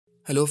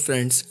Hello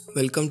friends,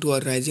 welcome to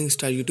our Rising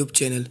Star YouTube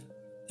channel.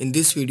 In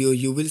this video,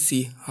 you will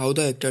see how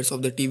the actors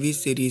of the TV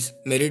series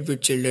Married with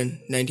Children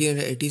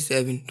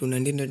 1987 to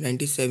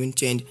 1997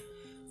 changed.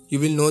 You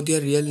will know their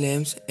real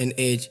names and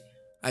age.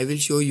 I will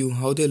show you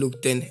how they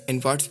look then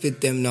and what's with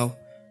them now.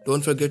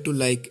 Don't forget to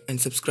like and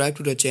subscribe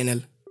to the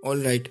channel.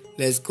 Alright,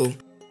 let's go.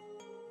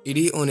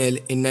 Eddie O'Neill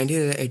in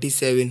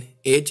 1987,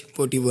 age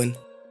 41.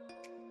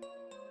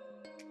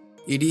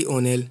 Eddie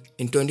O'Neill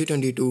in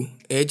 2022,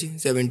 age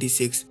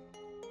 76.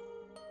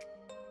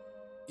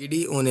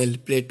 Eddie O'Neill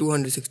played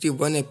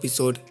 261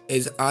 episodes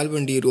as Al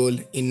Bundy role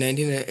in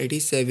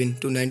 1987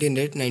 to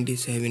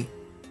 1997.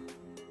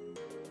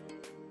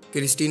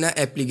 Christina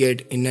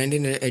Applegate in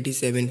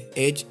 1987,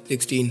 age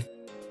 16.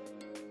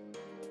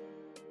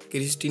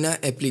 Christina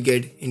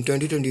Applegate in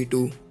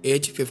 2022,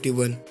 age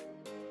 51.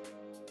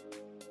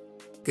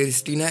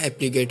 Christina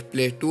Applegate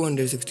played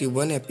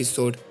 261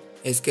 episodes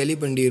as Kelly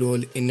Bundy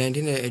role in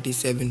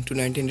 1987 to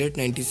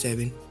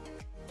 1997.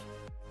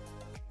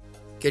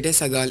 Kate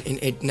Sagal in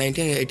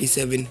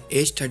 1987,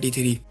 age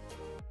 33.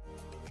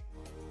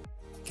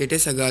 Kate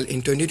Sagal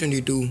in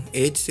 2022,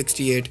 age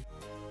 68.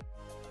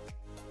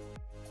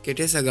 Kate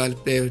Sagal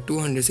played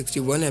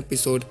 261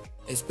 episodes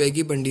as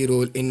Peggy Bundy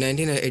role in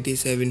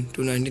 1987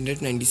 to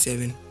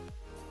 1997.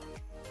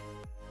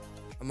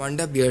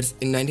 Amanda Beers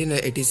in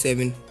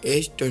 1987,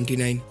 age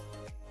 29.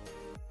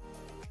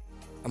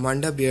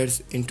 Amanda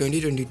Beers in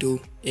 2022,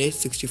 age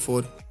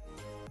 64.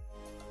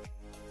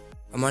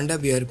 Amanda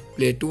Beer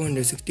played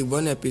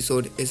 261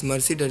 episodes as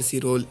Mercy Darcy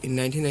role in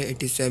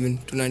 1987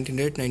 to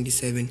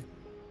 1997.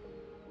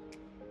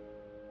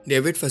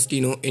 David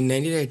Faustino in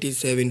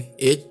 1987,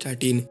 age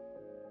 13.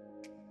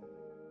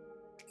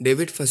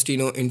 David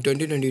Faustino in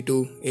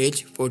 2022,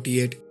 age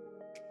 48.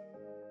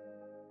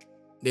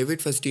 David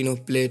Faustino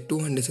played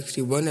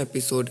 261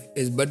 episodes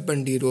as Bud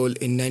Bundy role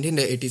in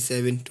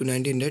 1987 to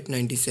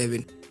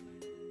 1997.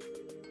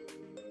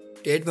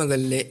 Tate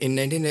McGinley in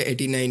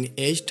 1989,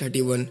 age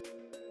 31.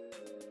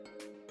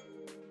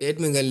 Tate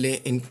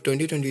McGinley in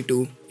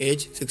 2022,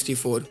 age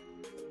 64.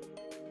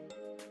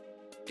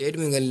 Tate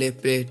McGinley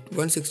played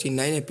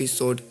 169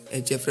 episodes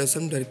as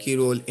Jefferson Durkee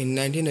role in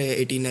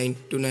 1989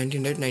 to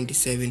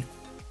 1997.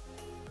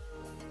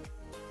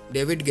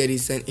 David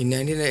Garrison in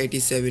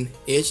 1987,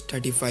 age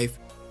 35.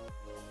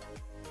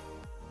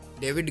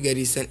 David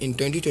Garrison in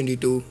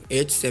 2022,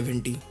 age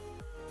 70.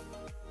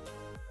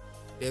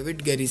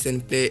 David Garrison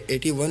played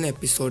 81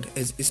 episodes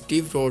as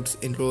Steve Rhodes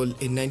in role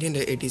in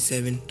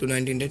 1987 to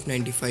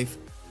 1995.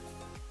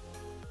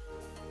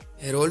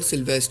 Harold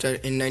Sylvester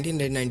in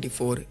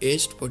 1994,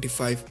 aged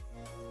 45.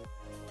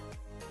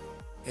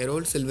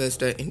 Harold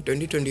Sylvester in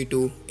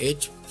 2022,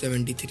 age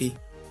 73.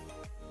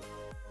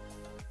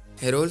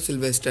 Harold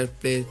Sylvester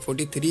played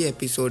 43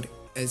 episodes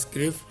as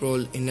Griff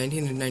role in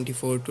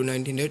 1994 to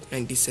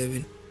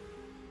 1997.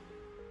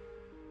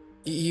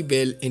 E.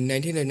 Bell in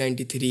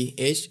 1993,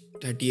 age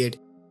 38.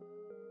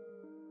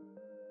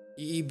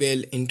 E.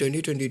 Bell in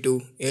 2022,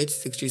 age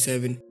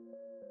 67.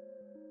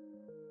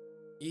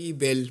 E.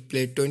 Bell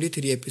played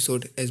 23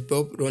 episodes as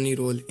Bob Roney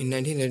role in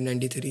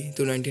 1993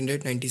 to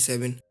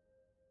 1997.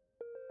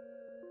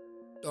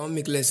 Tom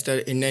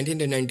McLester in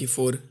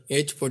 1994,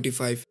 age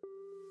 45.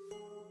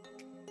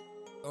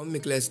 Tom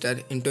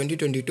McLester in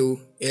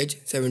 2022, age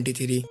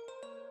 73.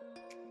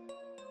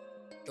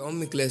 Tom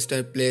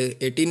McLester played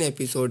 18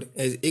 episodes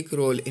as Ike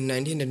role in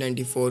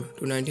 1994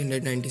 to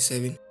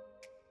 1997.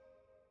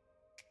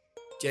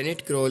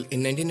 Janet Kroll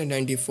in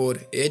 1994,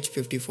 age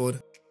 54.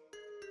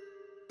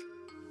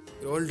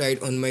 Kroll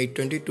died on May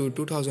 22,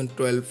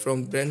 2012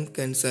 from breast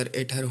cancer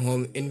at her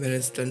home in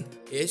Wellston,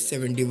 age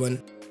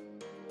 71.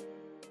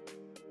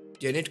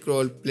 Janet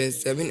Kroll played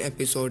 7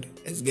 episodes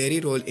as Gary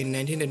role in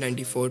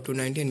 1994 to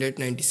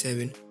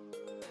 1997.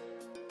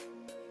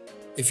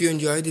 If you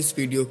enjoy this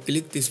video,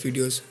 click these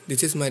videos.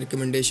 This is my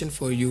recommendation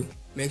for you.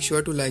 Make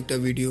sure to like the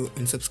video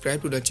and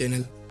subscribe to the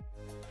channel.